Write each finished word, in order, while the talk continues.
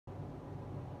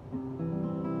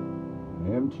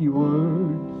Empty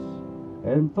words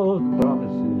and false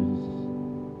promises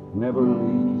never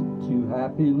lead to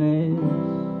happiness.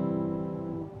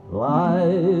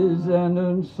 Lies and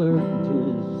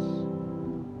uncertainties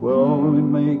will only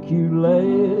make you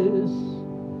less.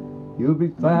 You'll be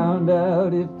found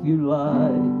out if you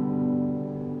lie,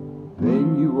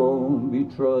 then you won't be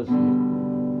trusted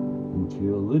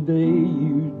until the day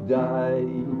you die.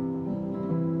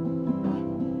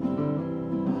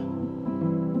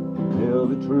 Tell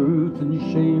the truth and you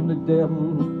shame the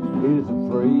devil is a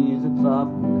phrase that's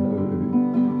often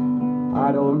heard.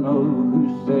 I don't know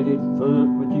who said it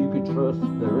first, but you could trust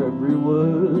their every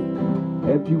word.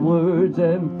 Empty words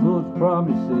and false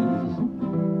promises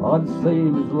are the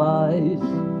same as lies.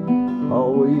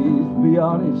 Always be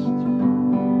honest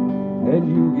and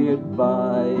you get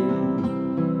by.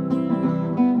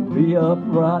 Be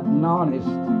upright and honest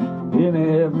in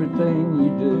everything you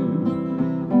do.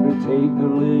 It may take a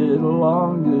little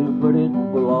longer, but it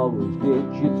will always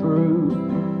get you through.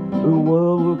 The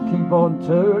world will keep on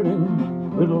turning,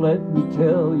 but let me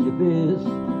tell you this: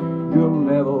 you'll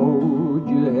never hold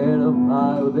your head up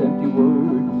high with empty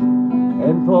words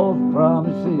and false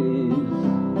promises.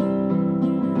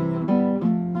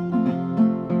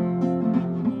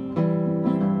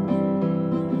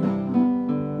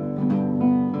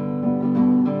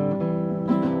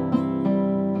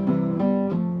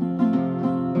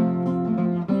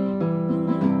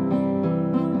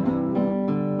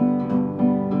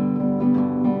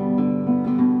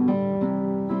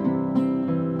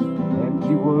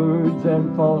 Words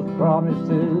and false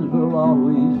promises will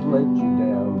always let you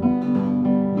down.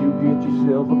 You get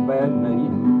yourself a bad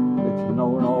name that's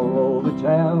known all over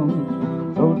town.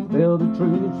 So tell the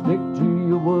truth, stick to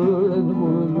your word, and the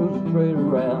word will spread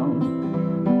around.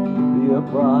 Be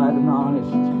upright and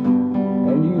honest,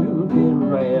 and you'll get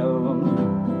around.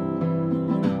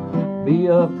 Be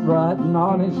upright and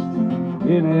honest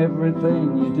in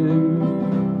everything you do.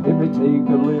 It may take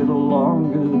a little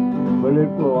longer, but it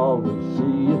will always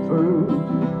see you through.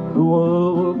 The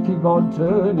world will keep on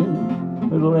turning,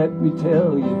 but let me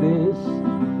tell you this: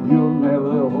 you'll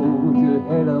never hold your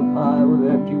head up high with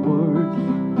empty words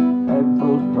and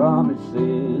false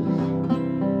promises.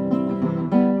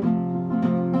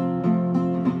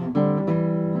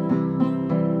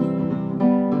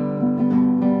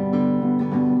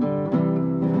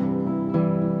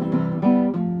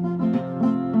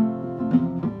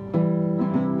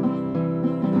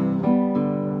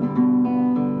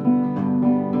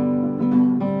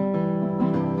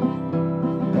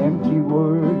 Empty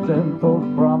words and false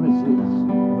promises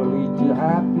will lead to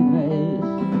happiness.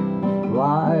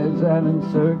 Lies and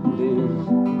uncertainties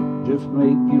just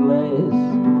make you less.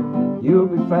 You'll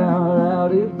be found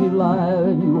out if you lie,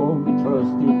 and you won't be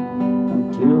trusted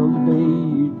until the day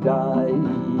you die.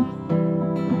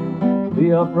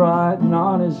 Be upright and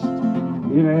honest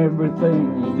in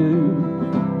everything you do.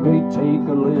 May take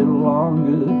a little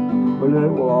longer, but it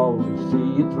will always see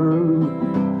you through.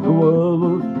 The world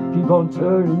will keep on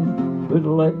turning, but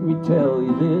let me tell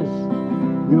you this: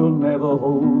 you'll never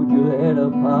hold your head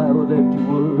up high with empty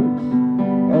words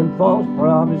and false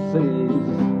promises.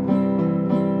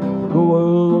 The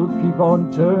world will keep on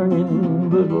turning,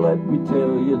 but let me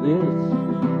tell you this: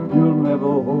 you'll never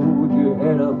hold your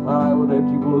head up high with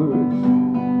empty words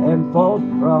and false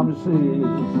promises.